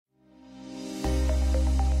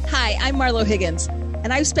Hi, I'm Marlo Higgins,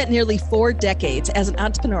 and I've spent nearly 4 decades as an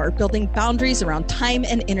entrepreneur building boundaries around time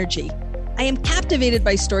and energy. I am captivated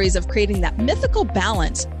by stories of creating that mythical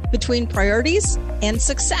balance between priorities and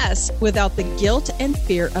success without the guilt and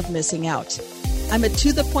fear of missing out. I'm a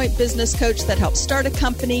to-the-point business coach that helps start a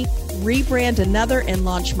company, rebrand another, and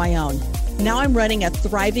launch my own. Now I'm running a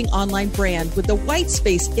thriving online brand with the white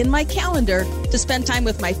space in my calendar to spend time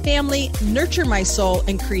with my family, nurture my soul,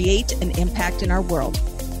 and create an impact in our world.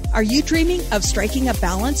 Are you dreaming of striking a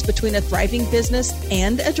balance between a thriving business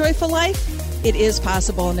and a joyful life? It is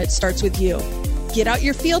possible, and it starts with you. Get out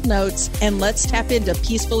your field notes and let's tap into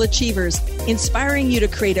Peaceful Achievers, inspiring you to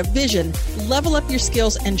create a vision, level up your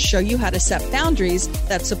skills, and show you how to set boundaries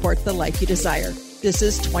that support the life you desire. This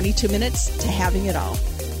is 22 minutes to having it all.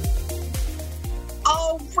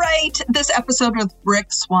 All right. This episode with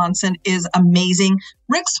Rick Swanson is amazing.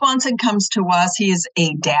 Rick Swanson comes to us. He is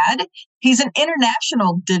a dad. He's an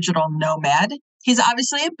international digital nomad. He's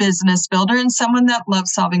obviously a business builder and someone that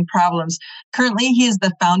loves solving problems. Currently, he is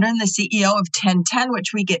the founder and the CEO of 1010,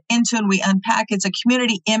 which we get into and we unpack. It's a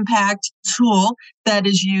community impact tool that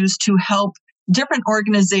is used to help different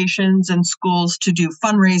organizations and schools to do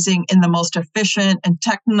fundraising in the most efficient and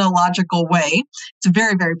technological way. It's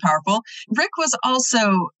very, very powerful. Rick was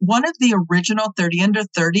also one of the original 30 under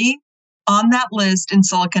 30 on that list in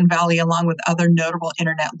Silicon Valley, along with other notable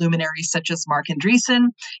internet luminaries such as Mark Andreessen.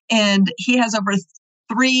 And he has over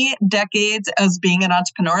 3 decades as being an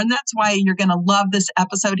entrepreneur. And that's why you're going to love this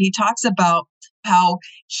episode. He talks about how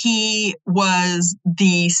he was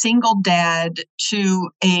the single dad to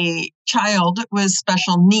a child with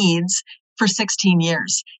special needs for 16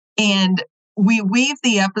 years. And we weave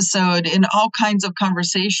the episode in all kinds of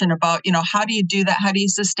conversation about, how do you do that? How do you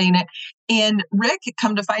sustain it? And Rick,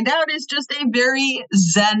 come to find out, is just a very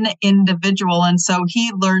Zen individual. And so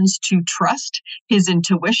he learns to trust his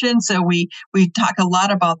intuition. So we talk a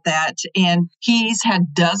lot about that. And he's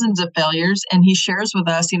had dozens of failures. And he shares with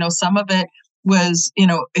us, some of it was,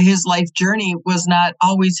 his life journey was not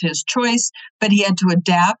always his choice, but he had to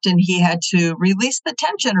adapt and he had to release the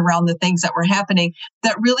tension around the things that were happening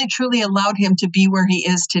that really truly allowed him to be where he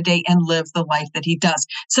is today and live the life that he does.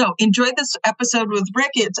 So enjoy this episode with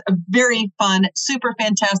Rick. It's a very fun, super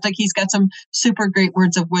fantastic. He's got some super great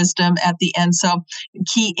words of wisdom at the end. So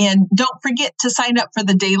key in. Don't forget to sign up for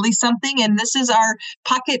the Daily Something. And this is our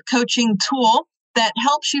pocket coaching tool that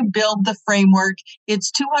helps you build the framework.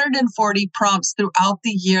 It's 240 prompts throughout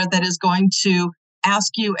the year that is going to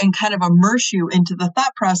ask you and kind of immerse you into the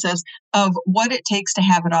thought process of what it takes to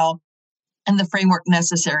have it all and the framework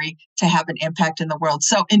necessary to have an impact in the world.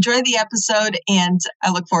 So enjoy the episode, and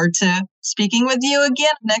I look forward to speaking with you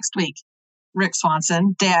again next week. Rick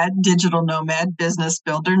Swanson, dad, digital nomad, business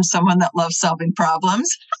builder, and someone that loves solving problems.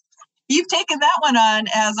 You've taken that one on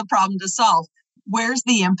as a problem to solve. Where's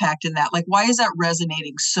the impact in that? Like, why is that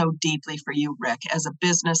resonating so deeply for you, Rick, as a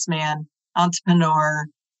businessman, entrepreneur,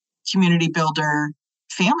 community builder,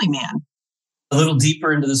 family man? A little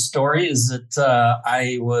deeper into the story is that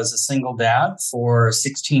I was a single dad for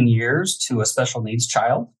 16 years to a special needs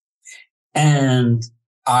child. And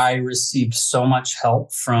I received so much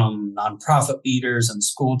help from nonprofit leaders and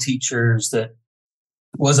school teachers that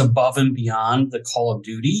was above and beyond the call of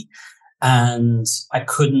duty. And I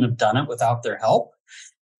couldn't have done it without their help.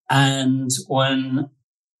 And when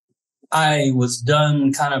I was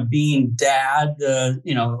done kind of being dad,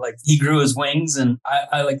 he grew his wings, and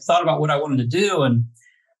I thought about what I wanted to do. And,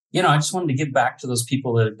 I just wanted to give back to those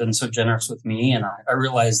people that have been so generous with me. And I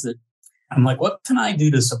realized that I'm like, what can I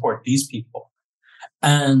do to support these people?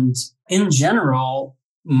 And in general,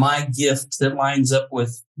 my gift that lines up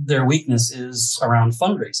with their weakness is around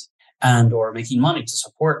fundraising and or making money to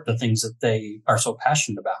support the things that they are so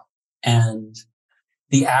passionate about. And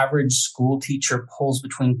the average school teacher pulls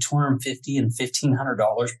between $250 and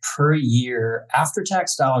 $1,500 per year after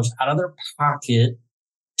tax dollars out of their pocket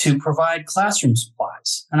to provide classroom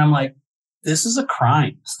supplies. And I'm like, this is a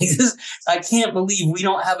crime. I can't believe we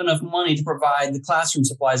don't have enough money to provide the classroom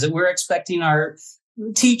supplies that we're expecting our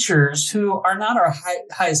teachers, who are not our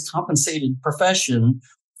highest compensated profession,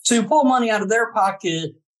 to pull money out of their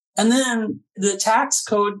pocket. And then the tax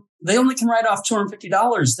code, they only can write off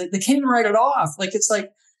 $250. They can't even write it off.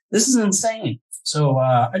 This is insane. So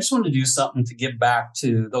I just wanted to do something to give back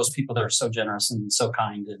to those people that are so generous and so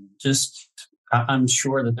kind. And I'm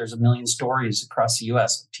sure that there's a million stories across the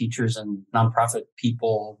U.S. of teachers and nonprofit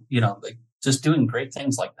people, just doing great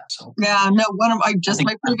things like that. So yeah, no,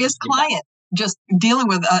 my previous client. just dealing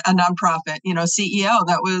with a nonprofit, CEO.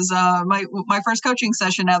 That was my first coaching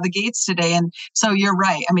session out of the gates today. And so you're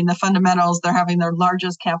right. I mean, the fundamentals, they're having their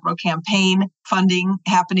largest capital campaign funding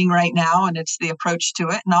happening right now, and it's the approach to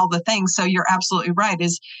it and all the things. So you're absolutely right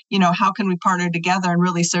is, how can we partner together and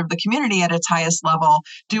really serve the community at its highest level,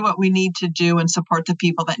 do what we need to do and support the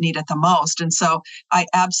people that need it the most. And so I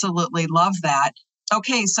absolutely love that.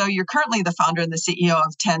 Okay, so you're currently the founder and the CEO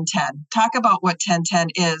of 1010. Talk about what 1010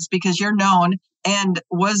 is, because you're known and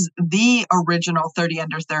was the original 30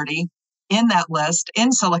 under 30 in that list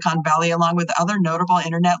in Silicon Valley, along with other notable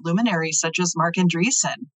internet luminaries such as Mark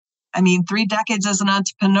Andreessen. I mean, 3 decades as an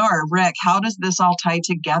entrepreneur. Rick, how does this all tie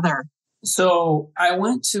together? So I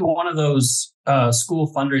went to one of those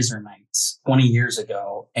school fundraiser nights 20 years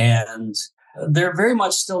ago, and they're very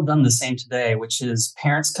much still done the same today, which is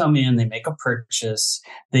parents come in, they make a purchase,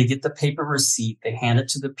 they get the paper receipt, they hand it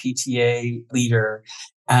to the PTA leader,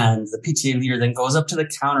 and the PTA leader then goes up to the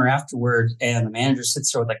counter afterward, and the manager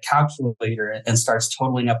sits there with a calculator and starts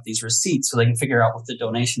totaling up these receipts so they can figure out what the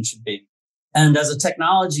donation should be. And as a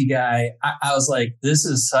technology guy, I was like, this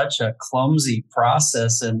is such a clumsy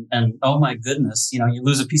process. And oh my goodness, you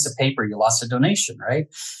lose a piece of paper, you lost a donation, right?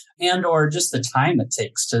 And or just the time it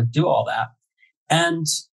takes to do all that. And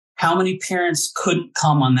how many parents couldn't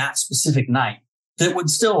come on that specific night that would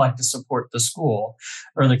still like to support the school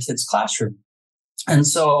or the kid's classroom? And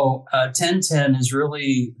so 1010 is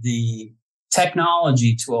really the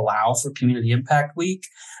technology to allow for Community Impact Week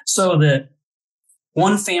so that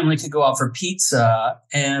one family could go out for pizza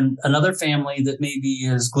and another family that maybe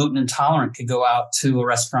is gluten intolerant could go out to a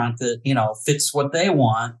restaurant that, fits what they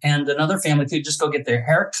want. And another family could just go get their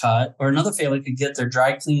hair cut, or another family could get their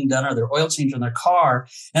dry cleaning done or their oil change on their car.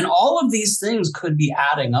 And all of these things could be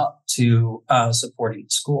adding up to supporting the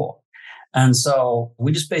school. And so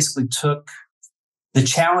we just basically took the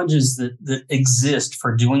challenges that exist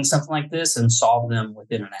for doing something like this and solved them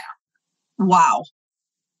within an app. Wow.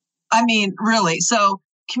 I mean, really. So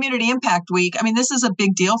Community Impact Week, I mean, this is a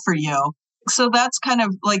big deal for you. So that's kind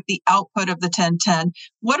of like the output of the 1010.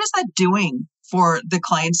 What is that doing for the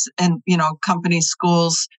clients and, companies,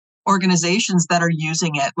 schools, organizations that are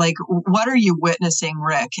using it? Like, what are you witnessing,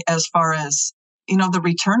 Rick, as far as, the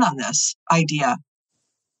return on this idea?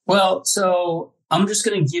 Well, so I'm just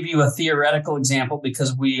going to give you a theoretical example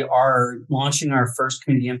because we are launching our first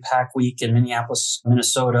Community Impact Week in Minneapolis,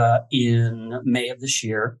 Minnesota in May of this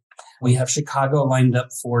year. We have Chicago lined up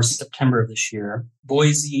for September of this year.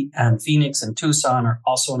 Boise and Phoenix and Tucson are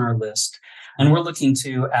also on our list. And we're looking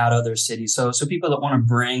to add other cities. So people that want to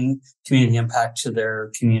bring community impact to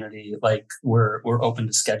their community, like we're open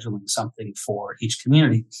to scheduling something for each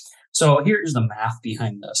community. So here's the math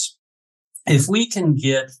behind this. If we can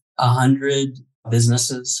get 100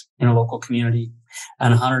 businesses in a local community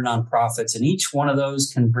and 100 nonprofits, and each one of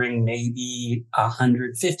those can bring maybe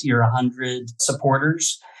 150 or 100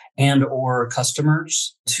 supporters and or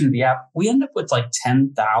customers to the app, we end up with like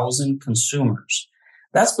 10,000 consumers.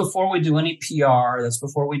 That's before we do any PR. That's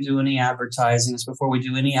before we do any advertising. That's before we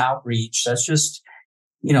do any outreach. That's just,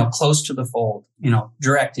 close to the fold,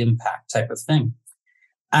 direct impact type of thing.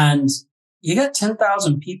 And you got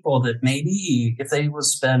 10,000 people that maybe if they would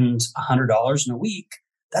spend $100 in a week,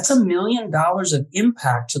 that's $1 million of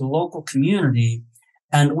impact to the local community.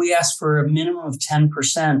 And we ask for a minimum of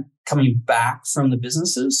 10% coming back from the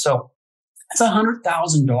businesses. So it's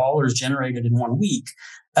 $100,000 generated in 1 week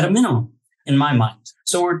at a minimum, in my mind.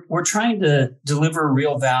 So we're trying to deliver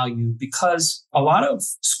real value because a lot of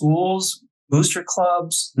schools, booster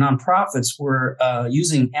clubs, nonprofits were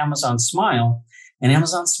using Amazon Smile, and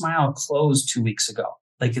Amazon Smile closed 2 weeks ago.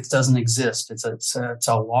 Like it doesn't exist. It's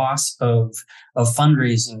a loss of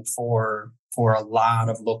fundraising for a lot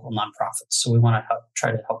of local nonprofits. So we want to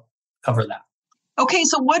try to help cover that. Okay,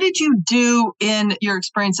 so what did you do in your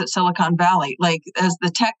experience at Silicon Valley? Like as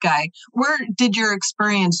the tech guy, where did your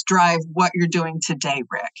experience drive what you're doing today,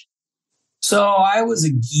 Rick? So I was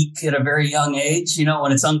a geek at a very young age,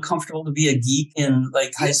 when it's uncomfortable to be a geek in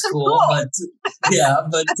like high school, cool.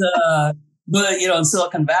 But in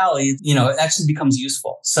Silicon Valley, it actually becomes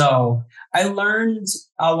useful. So I learned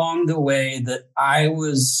along the way that I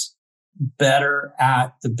was better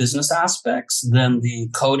at the business aspects than the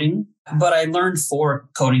coding, but I learned 4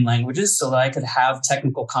 coding languages so that I could have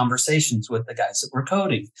technical conversations with the guys that were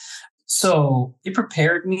coding. So it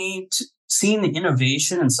prepared me to seeing the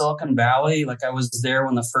innovation in Silicon Valley. Like I was there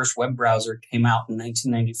when the first web browser came out in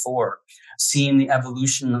 1994, seeing the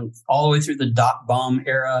evolution all the way through the dot-bomb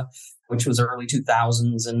era, which was early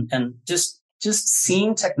 2000s, and just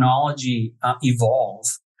seeing technology evolve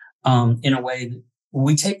in a way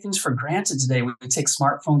we take things for granted today. We take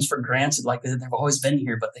smartphones for granted, like they've always been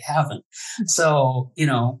here, but they haven't. So,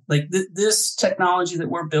 like this technology that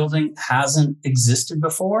we're building hasn't existed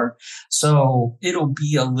before. So it'll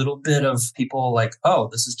be a little bit of people like, oh,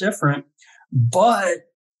 this is different. But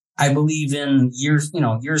I believe in years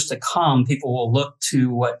to come, people will look to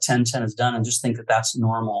what 1010 has done and just think that that's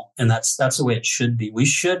normal. And that's the way it should be. We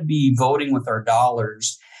should be voting with our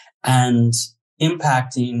dollars and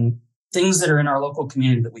impacting things that are in our local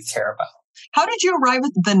community that we care about. How did you arrive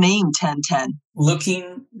at the name 1010?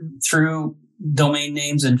 Looking through domain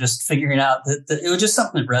names and just figuring out that it was just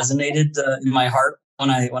something that resonated in my heart when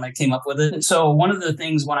I came up with it. So one of the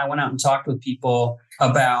things when I went out and talked with people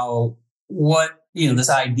about what, this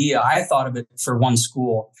idea, I thought of it for one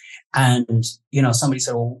school. And, somebody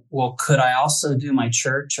said, well, could I also do my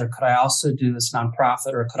church, or could I also do this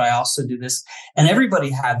nonprofit, or could I also do this? And everybody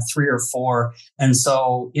had 3 or 4. And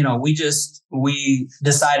so, we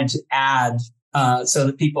decided to add so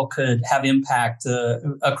that people could have impact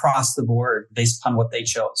across the board based upon what they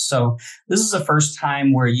chose. So this is the first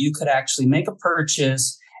time where you could actually make a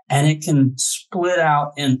purchase and it can split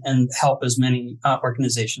out and help as many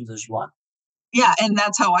organizations as you want. Yeah, and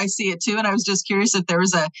that's how I see it too. And I was just curious if there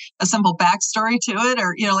was a simple backstory to it,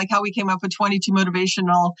 or, like how we came up with 22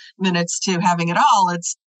 motivational minutes to having it all.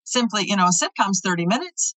 It's simply, a sitcom's 30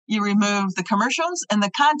 minutes. You remove the commercials and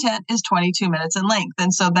the content is 22 minutes in length.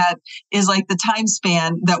 And so that is like the time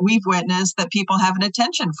span that we've witnessed that people have an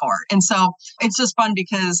attention for. And so it's just fun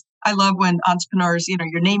because I love when entrepreneurs,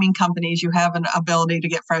 you're naming companies, you have an ability to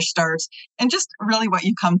get fresh starts and just really what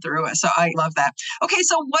you come through with. So I love that. Okay.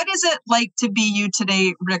 So what is it like to be you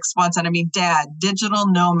today, Rick Swanson? I mean, dad, digital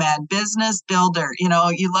nomad, business builder, you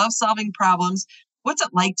love solving problems. What's it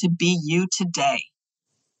like to be you today?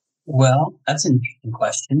 Well, that's an interesting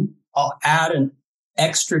question. I'll add an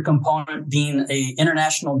extra component being an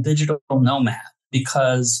international digital nomad,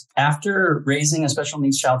 because after raising a special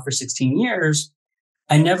needs child for 16 years,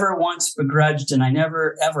 I never once begrudged and I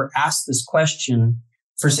never ever asked this question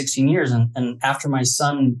for 16 years. And after my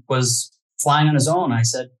son was flying on his own, I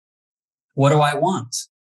said, what do I want?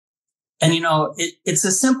 And, it's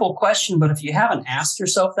a simple question, but if you haven't asked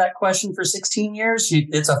yourself that question for 16 years,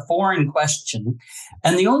 it's a foreign question.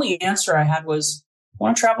 And the only answer I had was, I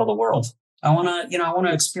want to travel the world. I want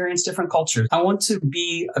to experience different cultures. I want to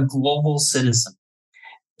be a global citizen.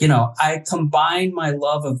 I combine my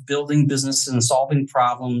love of building businesses and solving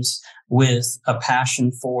problems with a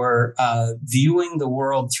passion for viewing the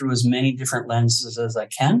world through as many different lenses as I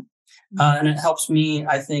can. And it helps me,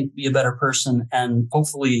 I think, be a better person and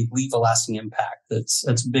hopefully leave a lasting impact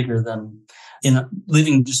that's bigger than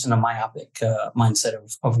living just in a myopic mindset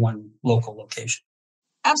of one local location.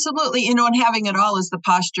 Absolutely. And having it all is the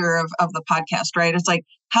posture of the podcast, right? It's like,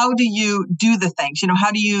 how do you do the things?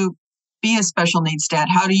 How do you be a special needs dad?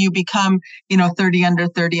 How do you become, 30 under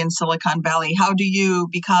 30 in Silicon Valley? How do you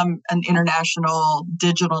become an international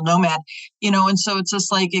digital nomad? And so it's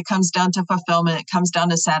just like, it comes down to fulfillment. It comes down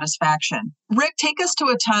to satisfaction. Rick, take us to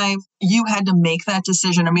a time you had to make that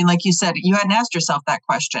decision. I mean, like you said, you hadn't asked yourself that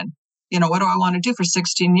question. What do I want to do for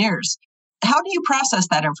 16 years? How do you process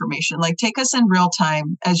that information? Like, take us in real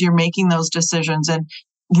time as you're making those decisions and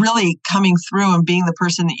really coming through and being the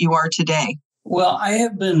person that you are today. Well, I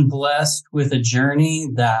have been blessed with a journey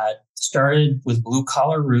that started with blue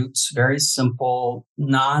collar roots, very simple,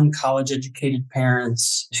 non-college educated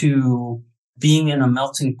parents, to being in a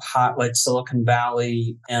melting pot like Silicon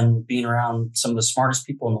Valley and being around some of the smartest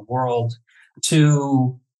people in the world,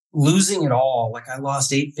 to losing it all. Like, I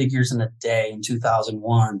lost 8 figures in a day in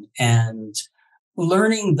 2001 and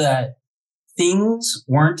learning that things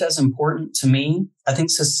weren't as important to me. I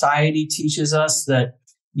think society teaches us that,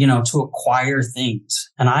 to acquire things.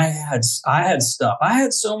 And I had stuff. I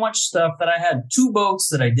had so much stuff that I had 2 boats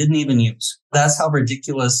that I didn't even use. That's how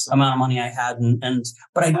ridiculous amount of money I had.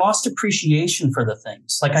 But I lost appreciation for the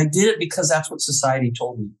things. Like, I did it because that's what society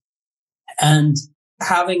told me. And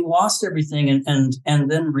having lost everything and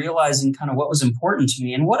then realizing kind of what was important to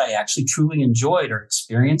me and what I actually truly enjoyed are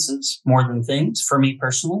experiences more than things for me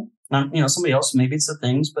personally. Somebody else, maybe it's the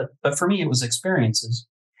things, but for me, it was experiences.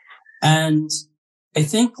 And I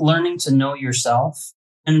think learning to know yourself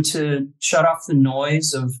and to shut off the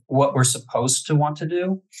noise of what we're supposed to want to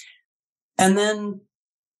do. And then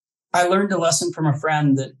I learned a lesson from a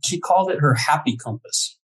friend that she called it her happy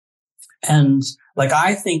compass. And like,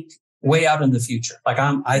 I think way out in the future, like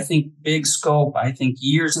I think big scope, I think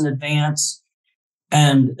years in advance.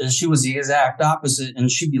 And she was the exact opposite. And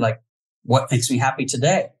she'd be like, what makes me happy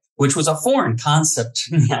today? which was a foreign concept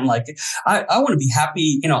to me. I'm like, I want to be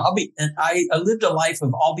happy. I lived a life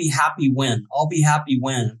of I'll be happy when, I'll be happy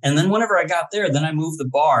when. And then whenever I got there, then I moved the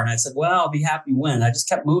bar and I said, well, I'll be happy when. I just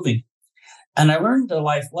kept moving. And I learned a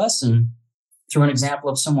life lesson through an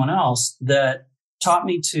example of someone else that taught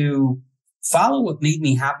me to follow what made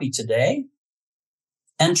me happy today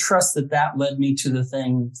and trust that that led me to the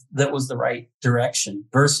thing that was the right direction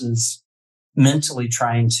versus mentally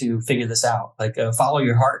trying to figure this out. Like follow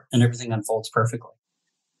your heart and everything unfolds perfectly.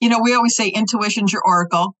 We always say intuition's your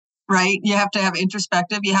oracle, right? You have to have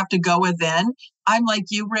introspective. You have to go within. I'm like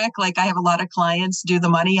you, Rick. Like I have a lot of clients do the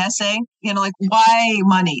money essay, like why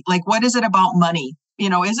money? Like, what is it about money?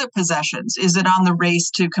 Is it possessions? Is it on the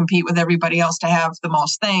race to compete with everybody else to have the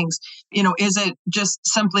most things? Is it just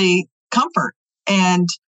simply comfort and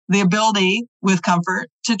the ability with comfort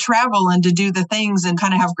to travel and to do the things and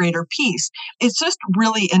kind of have greater peace? It's just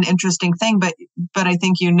really an interesting thing, but I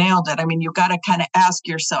think you nailed it. I mean, you've got to kind of ask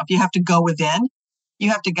yourself, you have to go within, you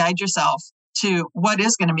have to guide yourself to what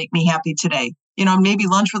is going to make me happy today. Maybe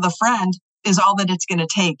lunch with a friend is all that it's going to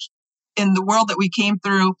take. In the world that we came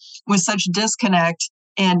through with such disconnect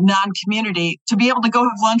and non-community, to be able to go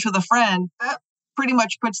have lunch with a friend, that pretty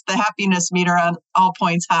much puts the happiness meter on all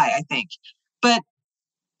points high, I think. But,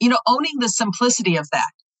 owning the simplicity of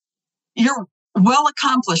that, you're well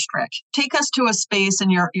accomplished, Rick. Take us to a space in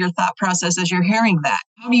your thought process as you're hearing that.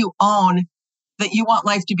 How do you own that you want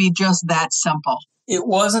life to be just that simple? It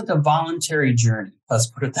wasn't a voluntary journey. Let's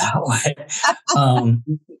put it that way.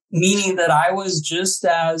 Meaning that I was just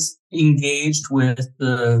as engaged with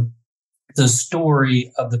the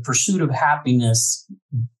story of the pursuit of happiness,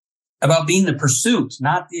 about being the pursuit,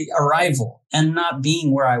 not the arrival, and not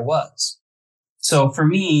being where I was. So for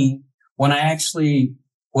me, when I actually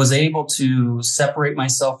was able to separate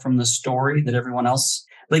myself from the story that everyone else,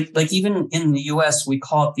 like even in the US, we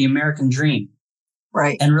call it the American dream.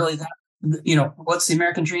 Right. And really that, what's the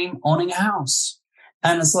American dream? Owning a house.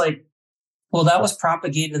 And it's like, well, that was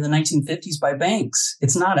propagated in the 1950s by banks.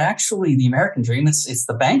 It's not actually the American dream. It's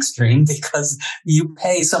the bank's dream, because you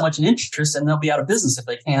pay so much in interest and they'll be out of business if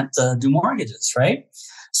they can't do mortgages, right?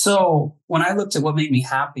 So when I looked at what made me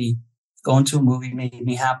happy, going to a movie made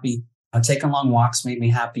me happy. Taking long walks made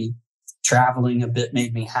me happy. Traveling a bit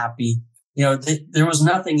made me happy. There was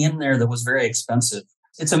nothing in there that was very expensive.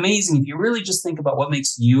 It's amazing if you really just think about what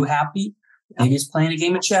makes you happy. Maybe it's playing a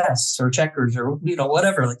game of chess or checkers or,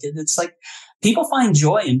 whatever. Like it's like people find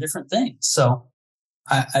joy in different things. So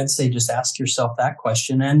I'd say just ask yourself that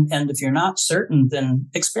question. And if you're not certain, then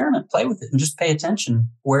experiment, play with it and just pay attention.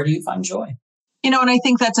 Where do you find joy? And I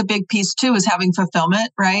think that's a big piece too, is having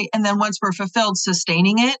fulfillment, right? And then once we're fulfilled,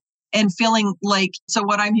 sustaining it and feeling like, so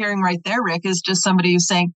what I'm hearing right there, Rick, is just somebody who's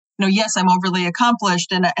saying, yes, I'm overly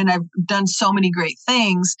accomplished and I've done so many great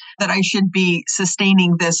things that I should be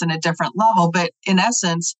sustaining this in a different level. But in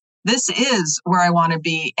essence, this is where I want to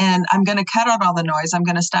be. And I'm going to cut out all the noise. I'm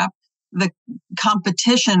going to stop the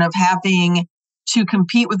competition of having to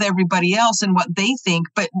compete with everybody else and what they think.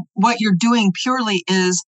 But what you're doing purely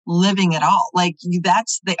is living it all. Like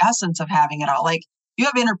that's the essence of having it all. Like you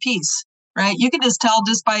have inner peace, right? You can just tell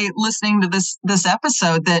just by listening to this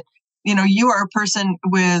episode that you are a person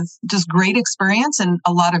with just great experience and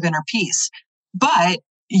a lot of inner peace. But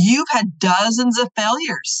you've had dozens of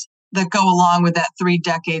failures that go along with that 3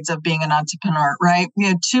 decades of being an entrepreneur, right? You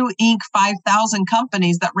had 2 Inc. 5,000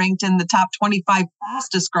 companies that ranked in the top 25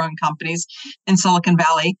 fastest growing companies in Silicon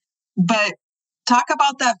Valley. But talk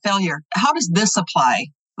about that failure. How does this apply?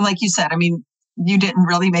 Like you said, I mean, you didn't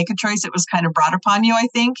really make a choice. It was kind of brought upon you, I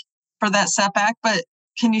think, for that setback. But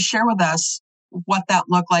can you share with us what that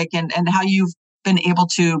looked like and how you've been able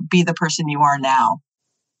to be the person you are now?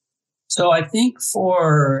 So I think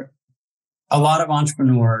for a lot of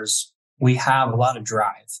entrepreneurs, we have a lot of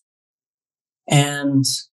drive. And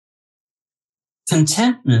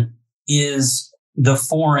contentment is the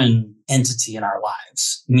foreign entity in our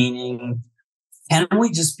lives, meaning, can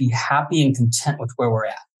we just be happy and content with where we're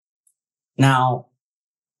at? Now,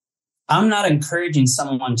 I'm not encouraging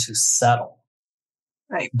someone to settle,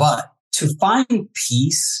 right? But to find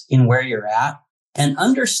peace in where you're at and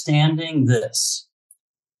understanding this,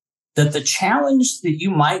 that the challenge that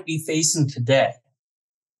you might be facing today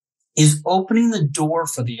is opening the door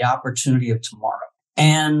for the opportunity of tomorrow.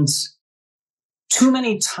 And too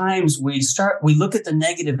many times we look at the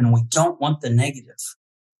negative and we don't want the negative,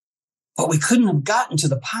 but we couldn't have gotten to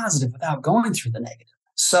the positive without going through the negative.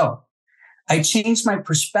 So I changed my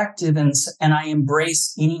perspective and I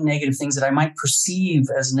embrace any negative things that I might perceive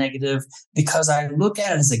as negative because I look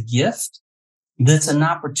at it as a gift that's an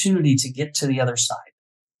opportunity to get to the other side.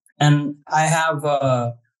 And I have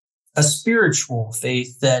a spiritual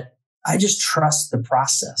faith that I just trust the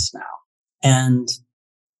process now. And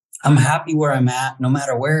I'm happy where I'm at, no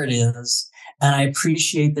matter where it is. And I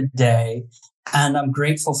appreciate the day, and I'm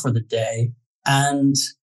grateful for the day. And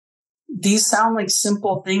these sound like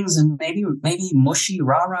simple things and maybe mushy,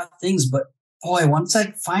 rah-rah things. But boy, once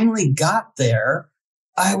I finally got there,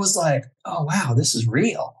 I was like, oh, wow, this is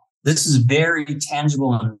real. This is very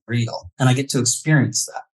tangible and real. And I get to experience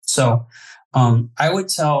that. So I would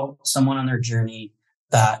tell someone on their journey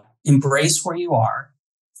that embrace where you are.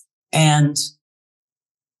 And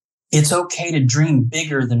it's okay to dream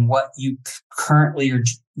bigger than what you currently are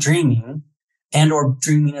dreaming, and or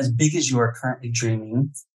dreaming as big as you are currently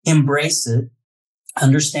dreaming. Embrace it.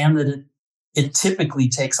 Understand that it typically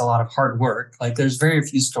takes a lot of hard work. Like there's very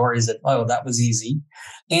few stories that, oh, that was easy.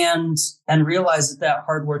 And realize that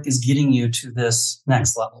hard work is getting you to this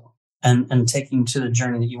next level and taking you to the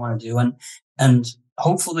journey that you want to do. And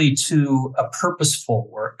hopefully to a purposeful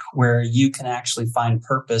work where you can actually find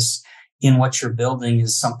purpose in what you're building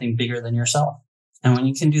is something bigger than yourself. And when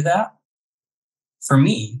you can do that, for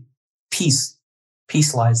me, peace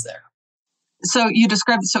lies there. So you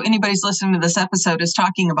described, so anybody's listening to this episode is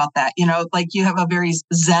talking about that, like you have a very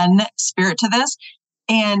Zen spirit to this,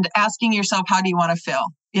 and asking yourself, how do you want to feel?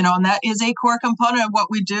 And that is a core component of what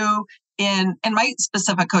we do in my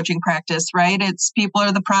specific coaching practice, right? It's people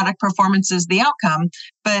are the product, performance is the outcome.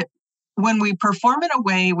 But when we perform in a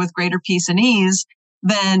way with greater peace and ease,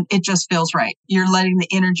 then it just feels right. You're letting the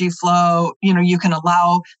energy flow. You can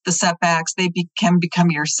allow the setbacks. They can become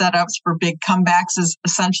your setups for big comebacks is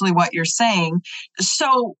essentially what you're saying.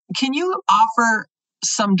 So can you offer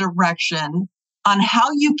some direction on how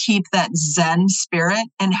you keep that Zen spirit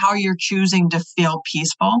and how you're choosing to feel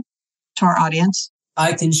peaceful to our audience?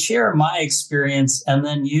 I can share my experience, and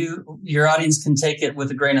then your audience can take it with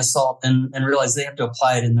a grain of salt and realize they have to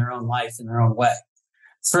apply it in their own life, in their own way.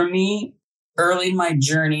 For me, early in my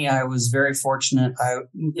journey, I was very fortunate.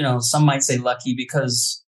 Some might say lucky,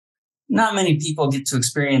 because not many people get to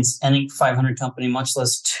experience any 500 company, much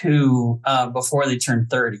less two, before they turn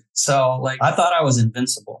 30. So I thought I was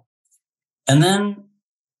invincible. And then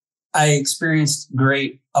I experienced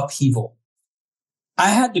great upheaval. I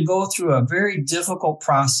had to go through a very difficult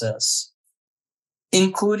process,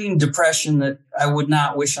 including depression that I would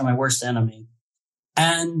not wish on my worst enemy.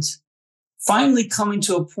 And finally coming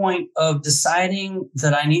to a point of deciding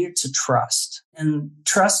that I needed to trust. And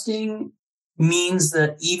trusting means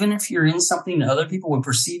that even if you're in something that other people would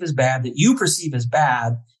perceive as bad, that you perceive as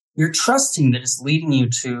bad, you're trusting that it's leading you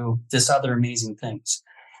to this other amazing things.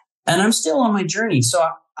 And I'm still on my journey. So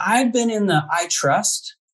I've been in the I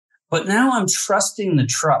trust, but now I'm trusting the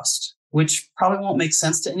trust, which probably won't make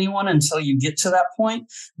sense to anyone until you get to that point.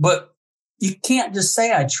 But you can't just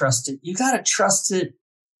say I trust it. You got to trust it.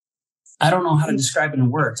 I don't know how to describe it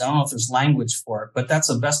in words. I don't know if there's language for it, but that's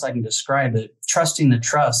the best I can describe it. Trusting the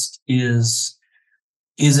trust is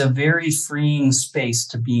a very freeing space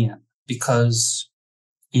to be in, because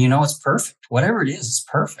it's perfect. Whatever it is, it's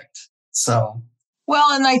perfect. So.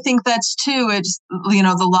 Well, and I think that's too, it's,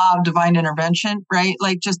 the law of divine intervention, right?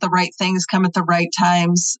 Like just the right things come at the right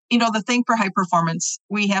times. The thing for high performance,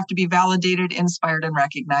 we have to be validated, inspired, and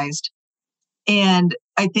recognized. And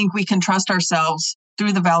I think we can trust ourselves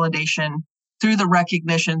through the validation, through the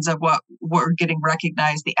recognitions of what we're getting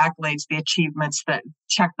recognized, the accolades, the achievements that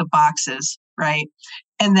check the boxes, right?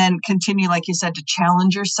 And then continue, like you said, to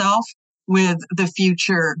challenge yourself with the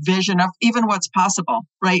future vision of even what's possible,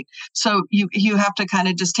 right? So you have to kind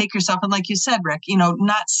of just take yourself, and like you said, Rick,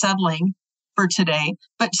 not settling for today,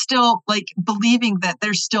 but still believing that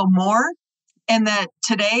there's still more, and that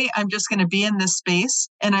today I'm just going to be in this space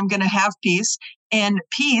and I'm going to have peace. And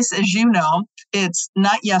peace, as you know, it's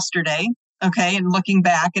not yesterday, okay, and looking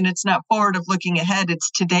back, and it's not forward of looking ahead.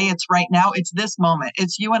 It's today, it's right now, it's this moment.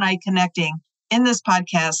 It's you and I connecting in this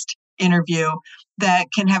podcast interview that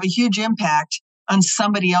can have a huge impact on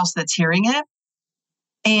somebody else that's hearing it.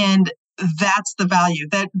 And that's the value,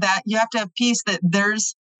 that you have to have peace, that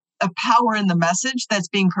there's a power in the message that's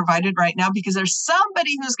being provided right now, because there's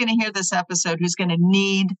somebody who's going to hear this episode who's going to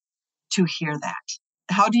need to hear that.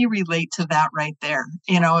 How do you relate to that right there?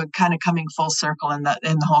 Kind of coming full circle in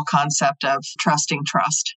the whole concept of trusting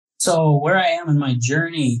trust. So where I am in my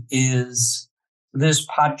journey is this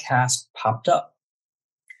podcast popped up,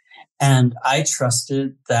 and I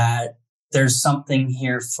trusted that there's something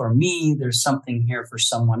here for me. There's something here for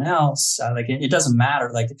someone else. It doesn't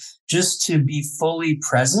matter. Just to be fully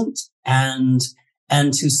present and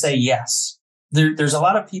to say yes. There's a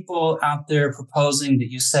lot of people out there proposing that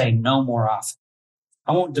you say no more often.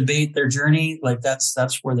 I won't debate their journey.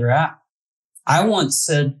 That's where they're at. I once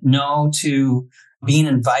said no to being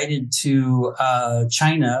invited to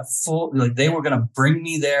China. Like they were going to bring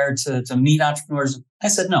me there to meet entrepreneurs. I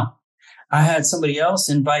said no. I had somebody else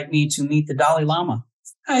invite me to meet the Dalai Lama.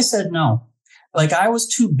 I said no. Like I was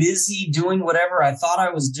too busy doing whatever I thought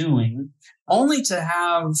I was doing, only to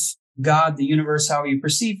have God, the universe, how you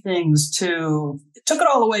perceive things, it took it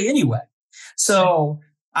all away anyway. So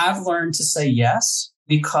I've learned to say yes,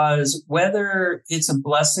 because whether it's a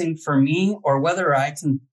blessing for me or whether I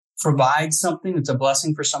can provide something that's a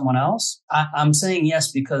blessing for someone else, I'm saying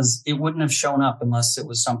yes, because it wouldn't have shown up unless it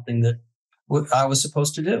was something that I was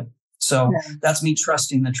supposed to do. So that's me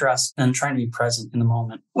trusting the trust and trying to be present in the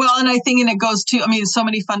moment. Well, and I think, and it goes to, so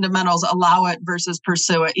many fundamentals, allow it versus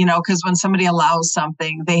pursue it, because when somebody allows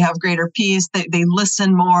something, they have greater peace, they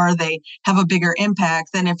listen more, they have a bigger impact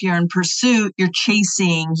than if you're in pursuit, you're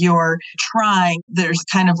chasing, you're trying. There's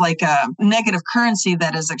kind of like a negative currency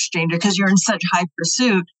that is exchanged because you're in such high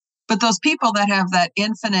pursuit. But those people that have that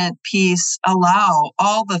infinite peace allow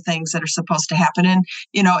all the things that are supposed to happen. And,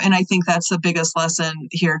 and I think that's the biggest lesson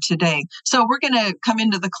here today. So we're going to come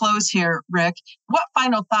into the close here, Rick. What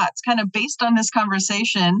final thoughts, kind of based on this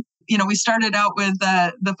conversation? We started out with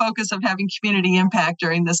the focus of having community impact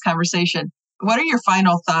during this conversation. What are your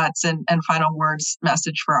final thoughts and final words,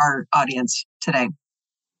 message for our audience today?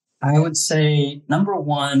 I would say, number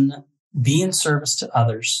one, be in service to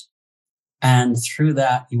others. And through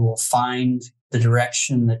that, you will find the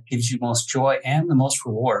direction that gives you most joy and the most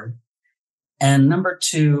reward. And number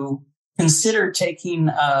two, consider taking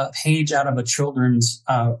a page out of a children's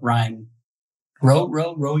rhyme. Row,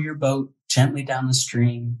 row, row your boat gently down the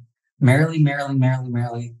stream. Merrily, merrily, merrily,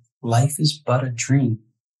 merrily, life is but a dream.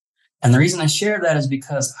 And the reason I share that is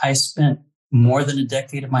because I spent more than a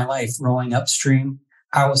decade of my life rowing upstream.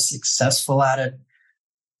 I was successful at it.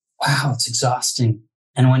 Wow, it's exhausting.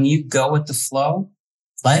 And when you go with the flow,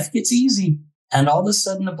 life gets easy and all of a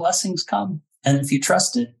sudden the blessings come. And if you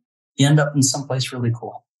trust it, you end up in someplace really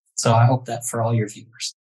cool. So I hope that for all your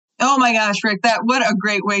viewers. Oh my gosh, Rick, what a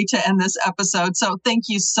great way to end this episode. So thank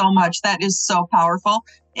you so much. That is so powerful.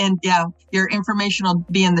 And yeah, your information will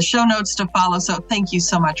be in the show notes to follow. So thank you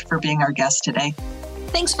so much for being our guest today.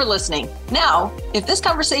 Thanks for listening. Now, if this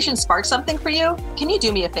conversation sparked something for you, can you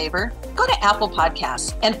do me a favor? Go to Apple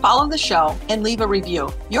Podcasts and follow the show and leave a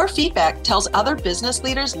review. Your feedback tells other business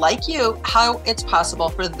leaders like you how it's possible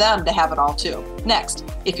for them to have it all too. Next,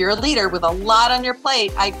 if you're a leader with a lot on your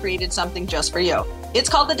plate, I created something just for you. It's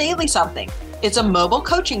called the Daily Something. It's a mobile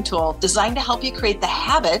coaching tool designed to help you create the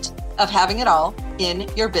habit of having it all in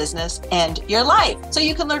your business and your life. So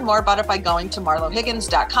you can learn more about it by going to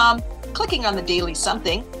marlohiggins.com, clicking on the Daily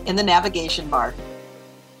Something in the navigation bar.